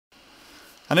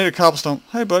I need a cobblestone.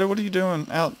 Hey, buddy, what are you doing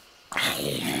out? What are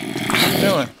you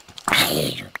doing?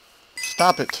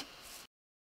 Stop it.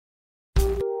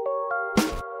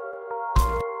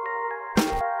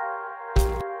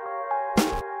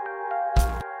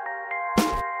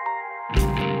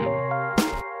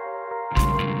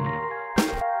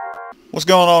 What's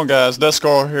going on, guys? That's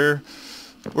Karl here.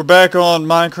 We're back on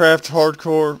Minecraft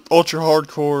Hardcore, Ultra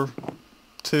Hardcore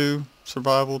 2,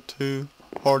 Survival 2,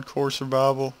 Hardcore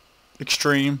Survival,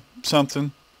 Extreme,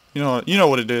 something. You know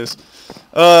what it is.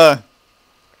 Yeah,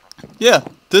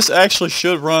 this actually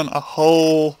should run a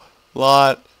whole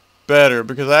lot better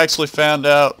because I actually found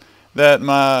out that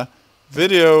my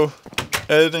video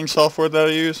editing software that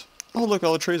I use, oh look,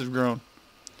 all the trees have grown,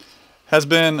 has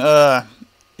been, yeah,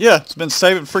 it's been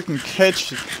saving freaking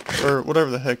caches, or whatever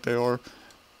the heck they are.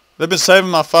 They've been saving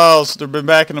my files, they've been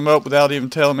backing them up without even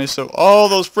telling me, so all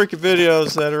those freaking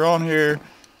videos that are on here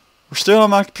were still on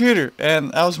my computer,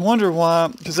 and I was wondering why,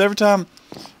 because every time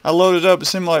I loaded up, it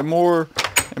seemed like more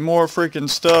and more freaking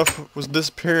stuff was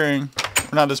disappearing,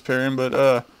 or not disappearing,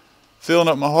 but filling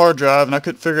up my hard drive, and I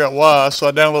couldn't figure out why, so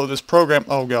I downloaded this program.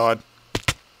 Oh god.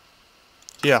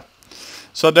 Yeah.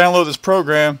 So I downloaded this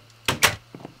program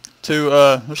to,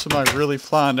 there's somebody really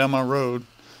flying down my road.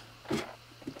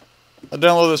 I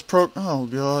downloaded this oh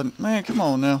god, man, come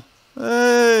on now.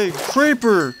 Hey,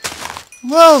 creeper!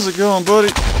 How's it going,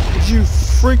 buddy? You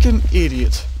freaking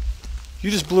idiot.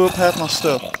 You just blew up half my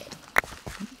stuff.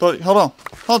 Buddy, hold on.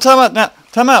 Hold on, time out now.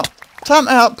 Time out. Time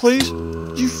out, please.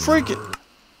 You freaking...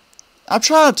 I'm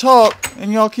trying to talk,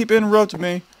 and y'all keep interrupting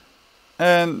me.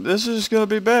 And this is gonna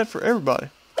be bad for everybody.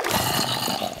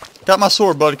 Got my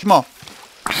sword, buddy. Come on.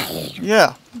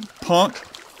 Yeah, punk.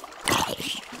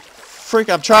 Freak,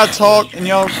 I've tried to talk, and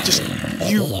y'all just...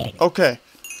 Okay.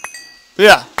 But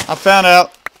yeah, I found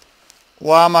out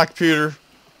why my computer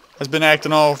has been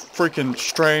acting all freaking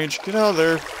strange. Get out of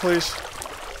there, please.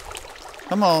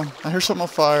 Come on. I hear something on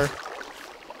fire.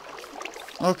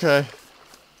 Okay.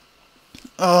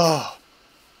 Oh.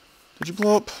 Did you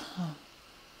blow up?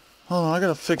 Hold on, I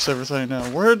gotta fix everything now.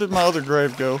 Where did my other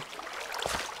grave go?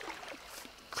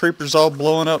 Creepers all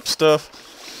blowing up stuff.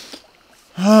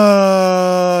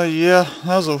 Yeah,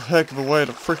 that was a heck of a way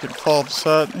to freaking fall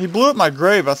beside. He blew up my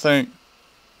grave, I think.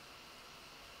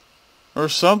 Or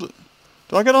something.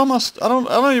 Do I get all my I don't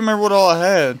even remember what all I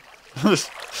had.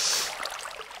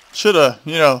 Shoulda,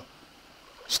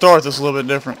 start this a little bit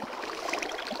different.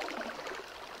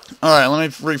 Alright, let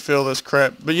me refill this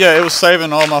crap. But yeah, it was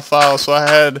saving all my files, so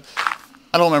I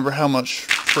don't remember how much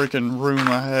freaking room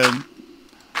I had.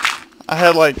 I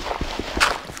had like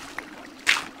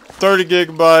 30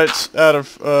 gigabytes out of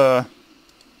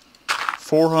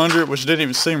 400, which didn't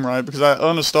even seem right because I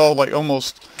uninstalled like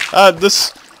almost I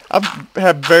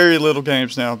have very little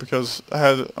games now because I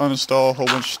had to uninstall a whole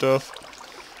bunch of stuff.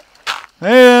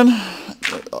 And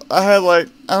I had like,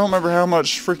 I don't remember how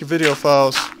much freaking video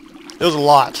files. It was a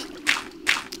lot.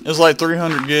 It was like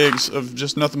 300 gigs of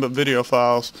just nothing but video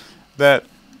files that,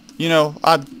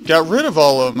 I got rid of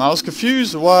all of them. I was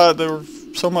confused why there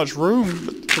was so much room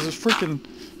because it's freaking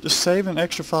just saving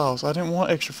extra files. I didn't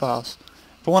want extra files.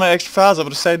 If I wanted extra files, I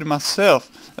would have saved it myself.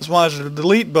 That's why there's a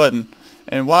delete button.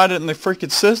 And why didn't the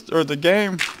freaking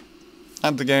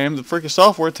the freaking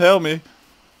software tell me?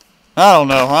 I don't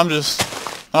know. I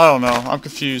don't know. I'm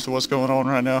confused with what's going on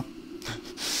right now.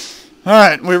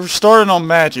 Alright, we were starting on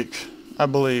magic, I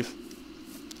believe.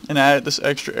 And I added this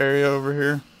extra area over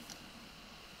here.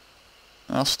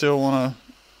 And I still want to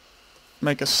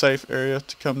make a safe area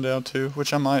to come down to,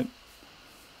 which I might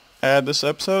add this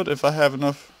episode if I have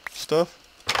enough stuff.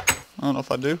 I don't know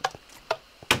if I do.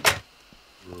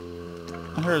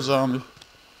 I hear a zombie.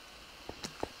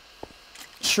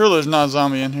 Sure there's not a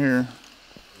zombie in here.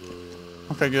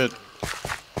 Okay, good.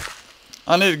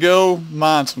 I need to go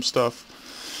mine some stuff.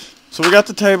 So we got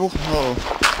the table. So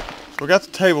we got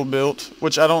the table built,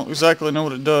 which I don't exactly know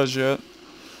what it does yet.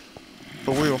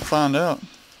 But we will find out.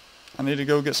 I need to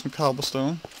go get some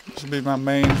cobblestone. This will be my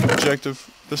main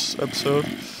objective this episode.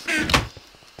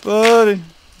 Buddy.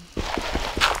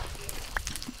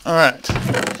 Alright.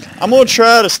 I'm going to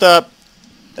try to stop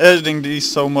editing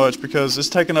these so much because it's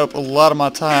taking up a lot of my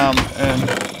time and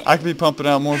I could be pumping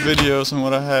out more videos than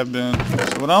what I have been.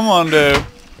 So what I'm going to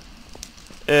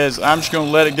do is I'm just going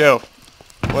to let it go.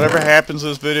 Whatever happens in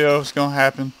this video is going to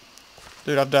happen.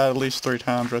 Dude, I've died at least 3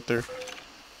 times right there.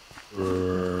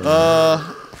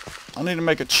 I need to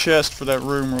make a chest for that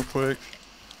room real quick.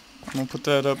 I'm going to put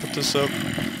that up, put this up. I'm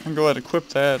going to go ahead and equip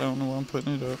that. I don't know why I'm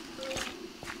putting it up.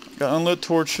 Got unlit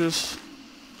torches.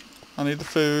 I need the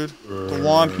food. The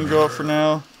wand can go up for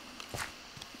now.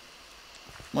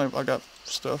 Wait, I got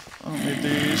stuff. I don't need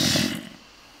these.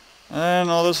 And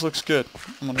all this looks good.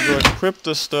 I'm gonna go ahead and equip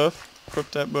this stuff.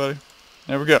 Equip that, buddy.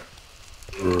 There we go.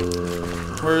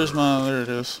 Where's my... There it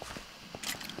is.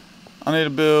 I need to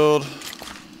build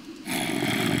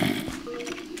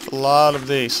a lot of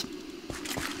these.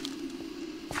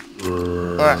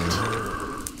 Alright.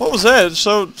 What was that? It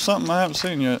showed something I haven't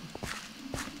seen yet.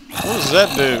 What does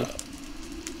that do?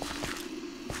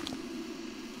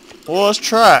 Well, let's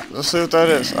try it. Let's see what that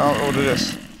is. I don't know what it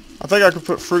is. I think I could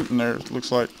put fruit in there, it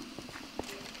looks like.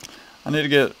 I need to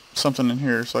get something in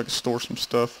here so I can store some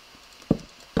stuff.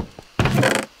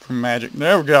 For magic.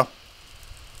 There we go.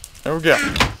 There we go.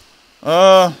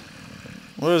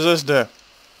 What does this do?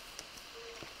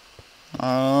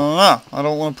 I don't know. I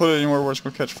don't want to put it anywhere where it's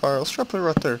going to catch fire. Let's try to put it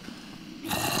right there.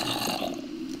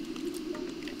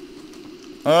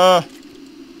 I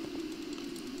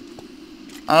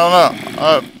don't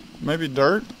know. Maybe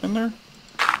dirt in there?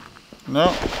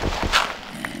 No.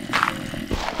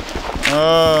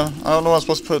 I don't know what I'm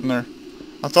supposed to put in there.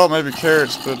 I thought maybe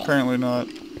carrots, but apparently not.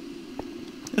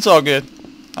 It's all good.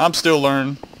 I'm still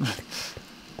learning.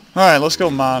 Alright, let's go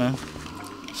mining.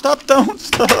 Stop throwing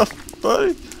stuff,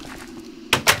 buddy.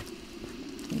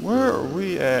 Where are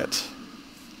we at?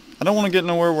 I don't want to get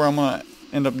nowhere where I'm going to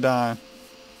end up dying.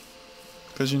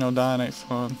 Because, you know, dying ain't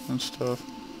fun and stuff.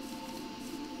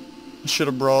 I should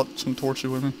have brought some torches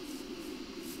with me.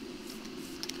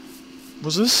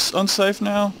 Was this unsafe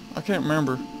now? I can't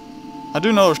remember. I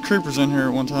do know there's creepers in here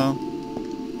at one time.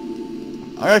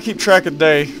 I gotta keep track of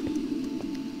day.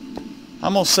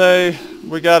 I'm gonna say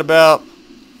we got about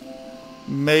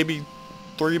maybe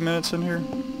 3 minutes in here.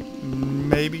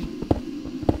 Maybe.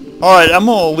 Alright, I'm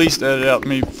gonna at least edit out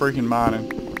me freaking mining.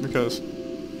 Because,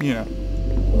 you know.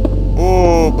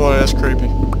 Oh boy, that's creepy.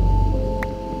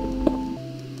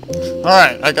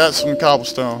 Alright, I got some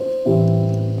cobblestone.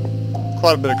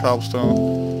 Quite a bit of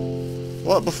cobblestone.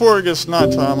 Well, before it gets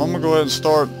nighttime, I'm gonna go ahead and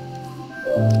start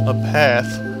a path.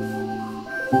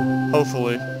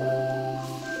 Hopefully.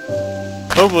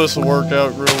 Hopefully this will work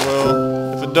out real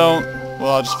well. If it don't,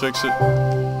 well, I'll just fix it.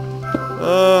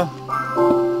 I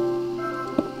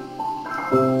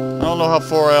don't know how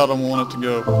far out I want it to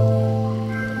go.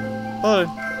 Buddy,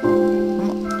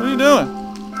 what are you doing?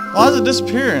 Why is it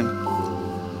disappearing?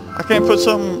 I can't put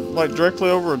something like directly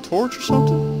over a torch or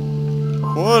something?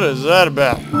 What is that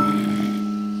about?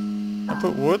 I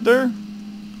put wood there?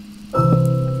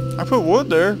 I put wood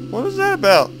there? What is that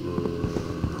about?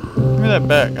 Give me that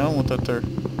back. I don't want that there.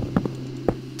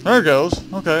 There it goes.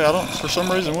 Okay, I don't, for some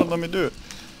reason, it wouldn't let me do it.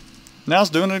 Now it's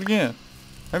doing it again.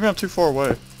 Maybe I'm too far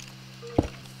away.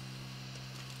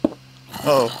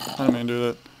 Uh-oh, I didn't mean to do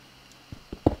that.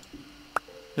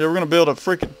 Yeah, we're gonna build a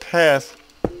freaking path.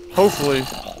 Hopefully,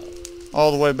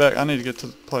 all the way back. I need to get to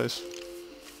the place.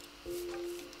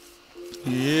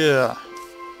 Yeah.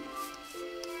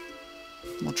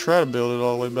 I'm gonna try to build it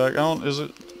all the way back. Is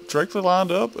it directly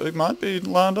lined up? It might be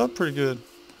lined up pretty good.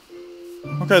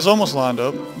 Okay, it's almost lined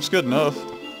up. It's good enough.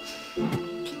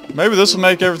 Maybe this will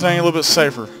make everything a little bit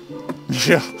safer.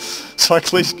 Yeah, so I can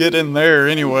at least get in there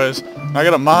anyways. I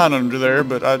got a mine under there,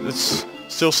 but it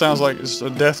still sounds like it's a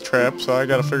death trap, so I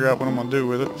gotta figure out what I'm gonna do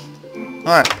with it.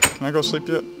 Alright, can I go sleep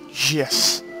yet?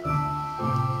 Yes.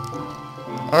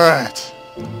 Alright.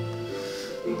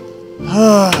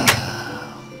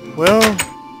 Well,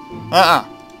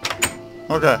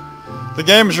 okay. The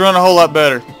game is running a whole lot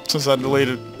better since I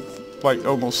deleted like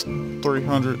almost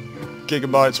 300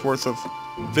 gigabytes worth of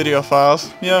video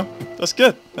files. Yeah, that's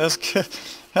good. That's good.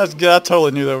 That's good. I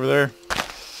totally knew they were there.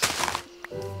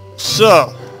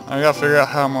 So, I gotta figure out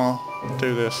how I'm gonna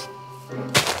do this.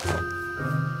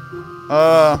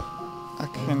 I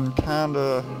can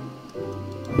kinda...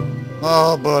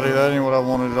 Oh, buddy, that ain't what I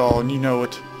wanted at all, and you know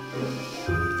it.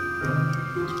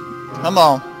 Come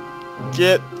on.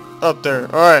 Get up there.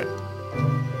 Alright.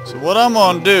 So what I'm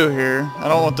gonna do here, I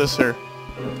don't want this here.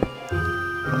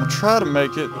 I'm gonna try to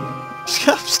make it...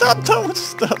 Stop throwing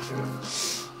stuff.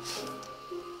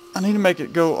 I need to make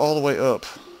it go all the way up.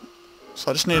 So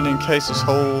I just need to encase this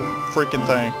whole freaking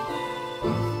thing.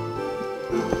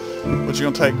 Which is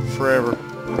gonna take forever.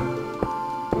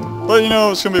 But you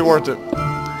know, it's gonna be worth it.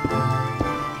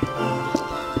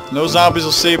 No zombies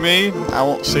will see me. I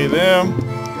won't see them.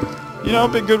 You know, a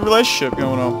big good relationship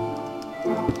going on.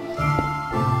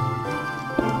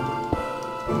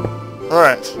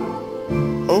 Alright.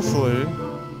 Hopefully,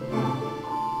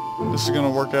 this is going to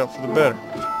work out for the better.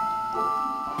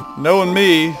 Knowing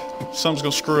me, something's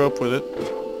going to screw up with it.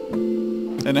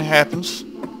 And it happens.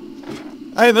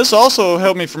 Hey, this also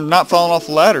helped me from not falling off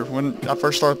the ladder when I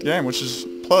first started the game, which is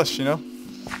plus, you know.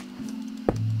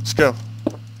 Let's go.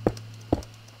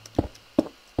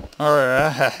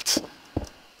 Alright.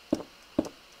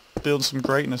 Building some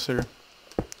greatness here.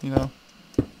 You know.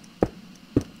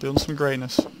 Building some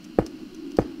greatness.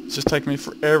 It's just taking me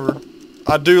forever.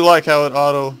 I do like how it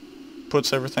auto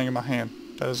puts everything in my hand.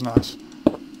 That is nice.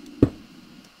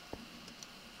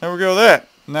 There we go, that.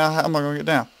 Now how am I going to get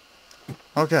down?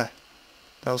 Okay.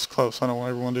 That was close. I don't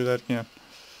ever want to do that again.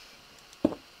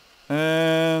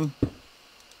 And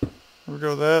there we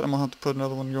go, that. I'm going to have to put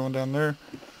another one going down there.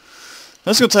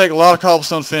 That's going to take a lot of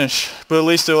cobblestone to finish, but at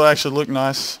least it will actually look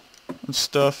nice and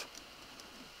stuff.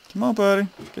 Come on, buddy.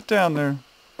 Get down there.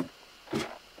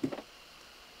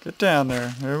 Get down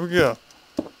there. There we go.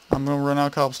 I'm going to run out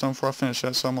of cobblestone before I finish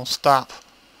that, so I'm going to stop.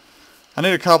 I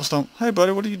need a cobblestone. Hey,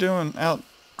 buddy, what are you doing out?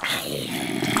 What are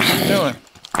you doing?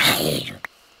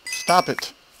 Stop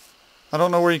it. I don't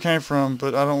know where you came from,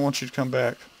 but I don't want you to come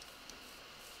back.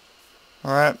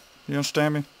 Alright? You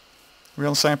understand me? We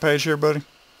on the same page here, buddy?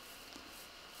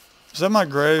 Is that my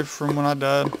grave from when I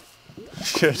died?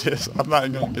 Yeah, it is. I'm not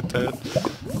going to get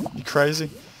that. You crazy?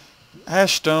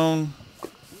 Ash stone.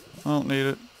 I don't need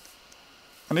it.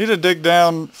 I need to dig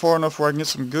down far enough where I can get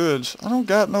some goods. I don't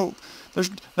got no...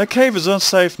 that cave is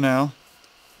unsafe now.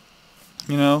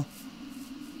 You know?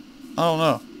 I don't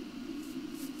know.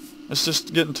 It's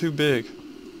just getting too big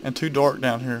and too dark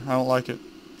down here. I don't like it.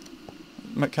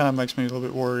 It kind of makes me a little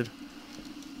bit worried.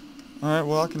 Alright,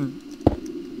 well I can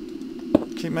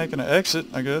keep making an exit,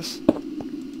 I guess.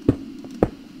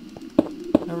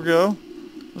 There we go.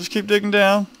 Just keep digging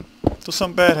down till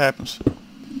something bad happens.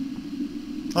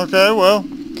 Okay, well,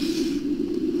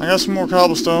 I got some more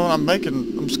cobblestone. I'm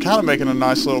kind of making a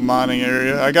nice little mining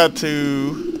area. I got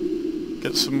to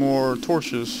get some more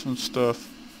torches and stuff,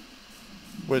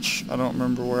 which I don't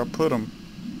remember where I put them.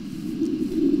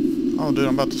 Oh, dude,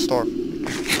 I'm about to starve.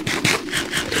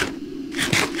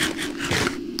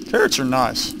 Carrots are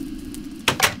nice.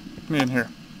 Get me in here.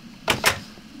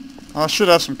 I should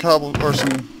have some cobble or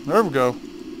some. There we go.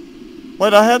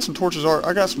 Wait, I had some torches.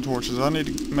 I got some torches. I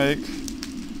need to make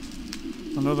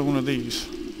another one of these.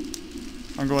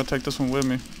 I'm going to take this one with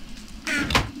me.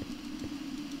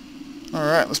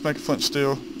 Alright, let's make a flint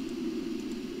steel.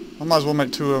 I might as well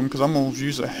make two of them because I'm going to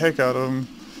use the heck out of them.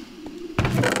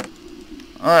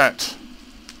 Alright.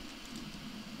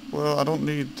 Well, I don't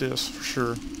need this for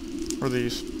sure. Or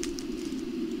these.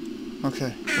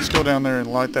 Okay, let's go down there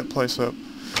and light that place up.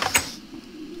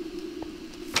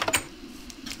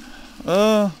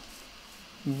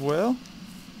 Well,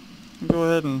 go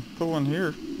ahead and put one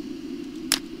here.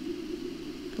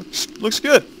 Looks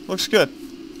good. Looks good.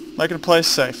 Making a place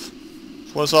safe.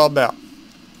 That's what it's all about.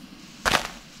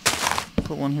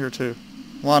 Put one here too.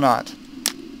 Why not?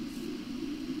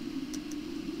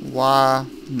 Why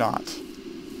not?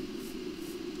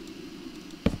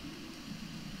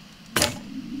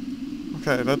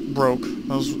 Okay, that broke.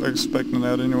 I was expecting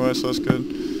that anyway, so that's good.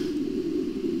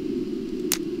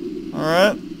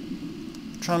 Alright.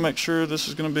 Trying to make sure this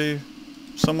is going to be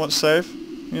somewhat safe,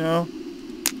 you know,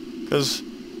 because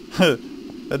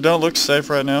it don't look safe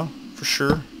right now, for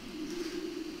sure.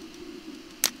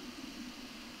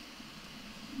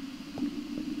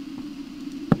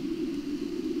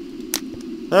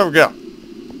 There we go.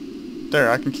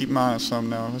 There, I can keep mining some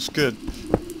now. That's good.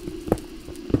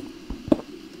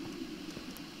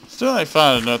 Still ain't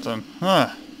finding nothing. Huh.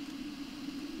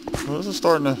 Well, this is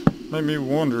starting to make me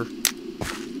wonder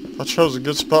if I chose a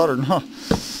good spot or not.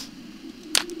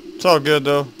 It's all good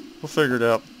though. We'll figure it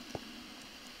out.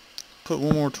 Put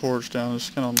one more torch down,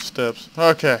 just kind of on the steps.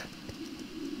 Okay.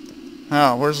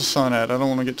 Now, where's the sun at? I don't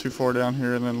want to get too far down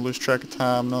here and then lose track of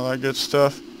time and all that good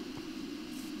stuff.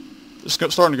 It's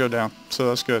starting to go down, so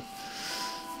that's good.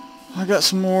 I got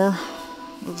some more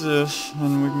of this,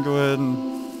 and we can go ahead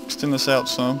and extend this out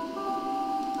some.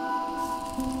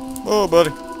 Whoa,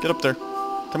 buddy. Get up there.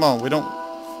 Come on, we don't...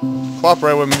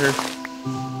 Cooperate with me here.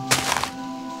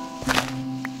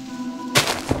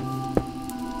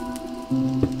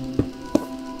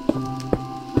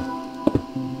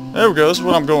 There we go. This is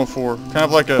what I'm going for. Kind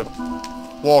of like a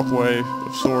walkway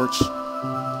of sorts.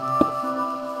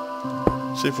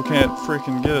 See if we can't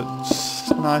freaking get it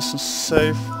nice and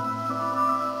safe.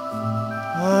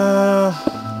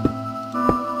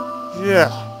 Yeah.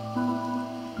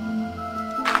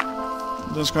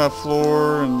 Then it's gonna have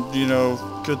floor and, you know,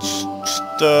 good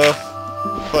stuff.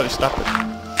 Buddy, stop it.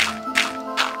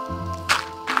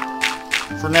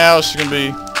 For now, it's gonna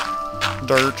be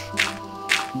dirt,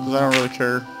 because I don't really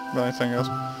care about anything else.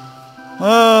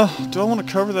 Do I want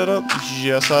to cover that up?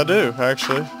 Yes, I do,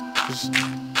 actually. There's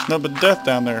nothing but death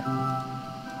down there.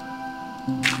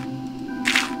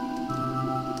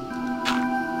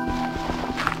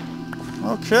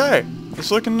 Okay.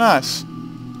 It's looking nice.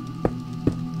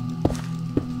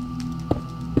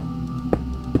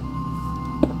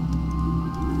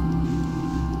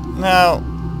 Now,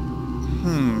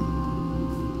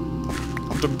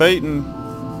 I'm debating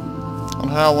on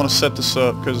how I want to set this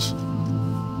up, because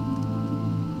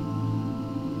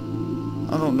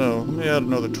I don't know. Let me add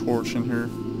another torch in here.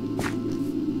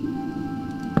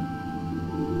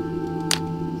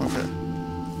 Okay.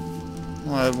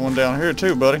 I'll add one down here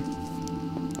too, buddy.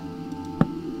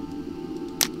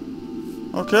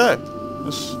 Okay.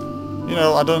 This, you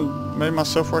know, I done made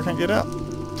myself where I can't get out.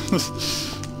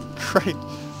 Great.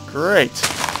 Great.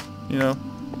 You know.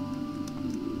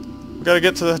 We gotta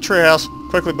get to the tree house.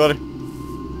 Quickly, buddy.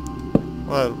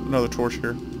 We'll add another torch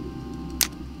here.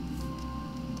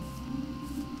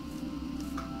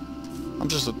 I'm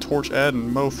just a torch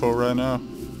adding mofo right now.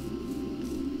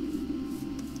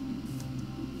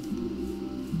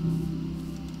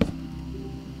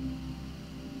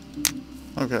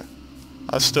 Okay.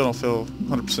 I still don't feel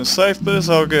 100% safe, but it's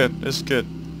all good. It's good.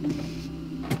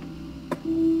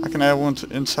 I can add one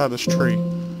inside this tree,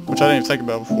 which I didn't even think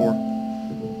about before.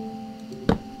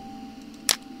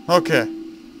 Okay.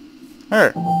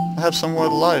 Alright. I have somewhat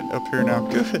of light up here now.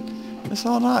 Good. It's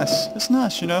all nice. It's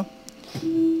nice, you know.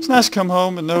 It's nice to come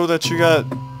home and know that you got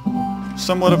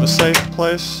somewhat of a safe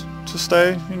place to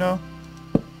stay, you know.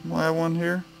 We'll have one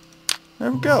here.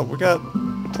 There we go. We got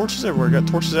torches everywhere. We got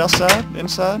torches outside,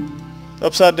 inside,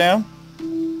 upside down.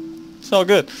 It's all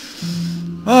good.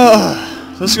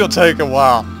 This is going to take a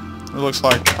while. It looks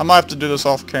like. I might have to do this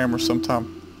off camera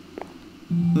sometime.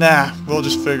 Nah, we'll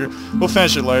just figure. We'll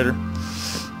finish it later.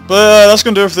 But that's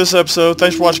going to do it for this episode.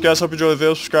 Thanks for watching, guys. Hope you enjoyed the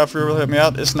video. Subscribe if you really help me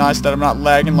out. It's nice that I'm not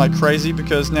lagging like crazy,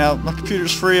 because now my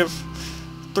computer's free of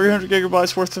 300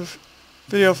 gigabytes worth of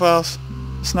video files.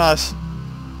 It's nice.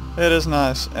 It is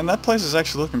nice. And that place is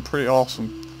actually looking pretty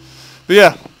awesome. But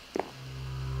yeah,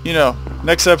 you know,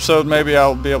 next episode maybe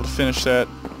I'll be able to finish that.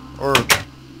 Or,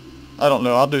 I don't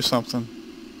know. I'll do something.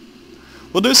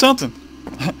 We'll do something.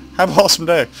 Have an awesome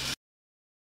day.